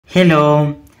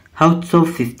Hello, how to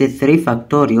solve 53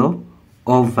 factorial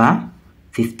over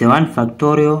 51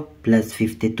 factorial plus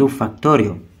 52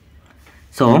 factorial.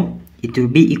 So it will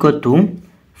be equal to,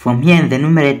 from here in the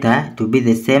numerator it will be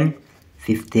the same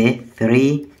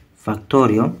 53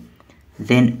 factorial,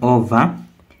 then over,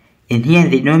 and here in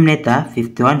the denominator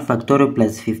 51 factorial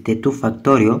plus 52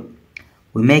 factorial,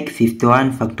 we make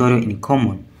 51 factorial in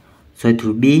common. So it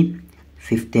will be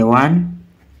 51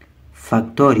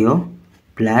 factorial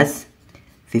plus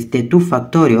 52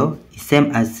 factorial is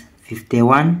same as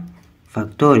 51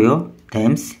 factorial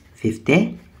times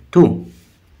 52.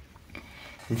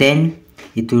 Then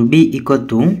it will be equal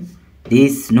to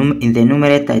this, in the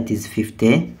numerator it is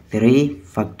 53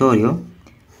 factorial,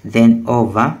 then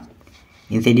over,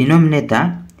 in the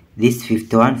denominator this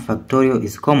 51 factorial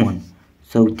is common,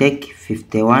 so we take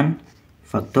 51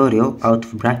 factorial out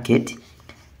of bracket.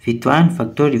 51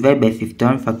 factorial divided by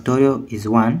 51 factorial is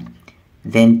 1,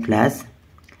 then plus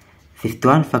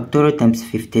 51 factorial times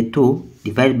 52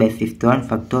 divided by 51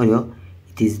 factorial,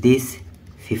 it is this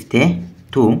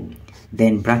 52,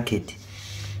 then bracket.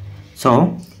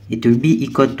 So it will be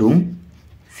equal to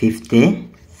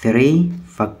 53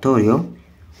 factorial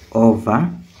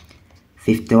over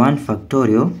 51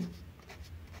 factorial,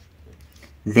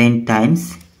 then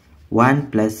times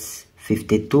 1 plus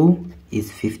 52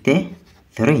 is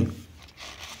 53.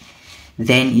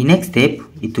 Then in next step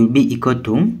it will be equal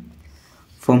to,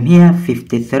 from here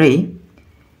 53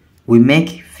 we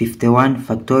make 51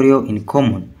 factorial in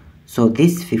common, so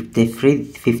this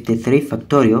 53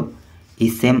 factorial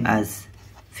is same as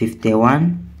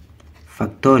 51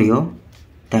 factorial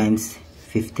times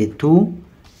 52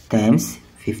 times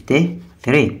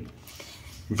 53,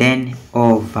 then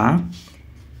over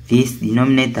this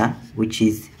denominator which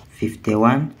is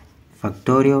 51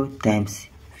 factorial times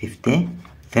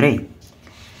 53.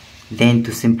 Then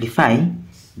to simplify,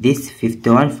 this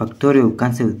 51 factorial will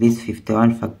cancel with this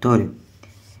 51 factorial,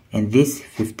 and this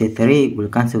 53 will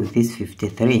cancel with this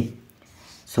 53,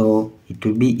 so it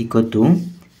will be equal to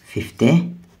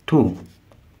 52.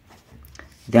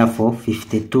 Therefore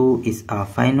 52 is our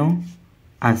final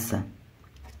answer.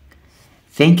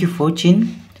 Thank you for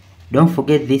watching. Don't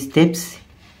forget these steps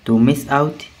to miss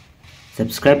out.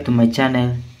 Subscribe to my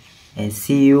channel and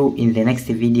see you in the next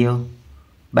video.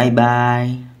 Bye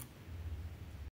bye.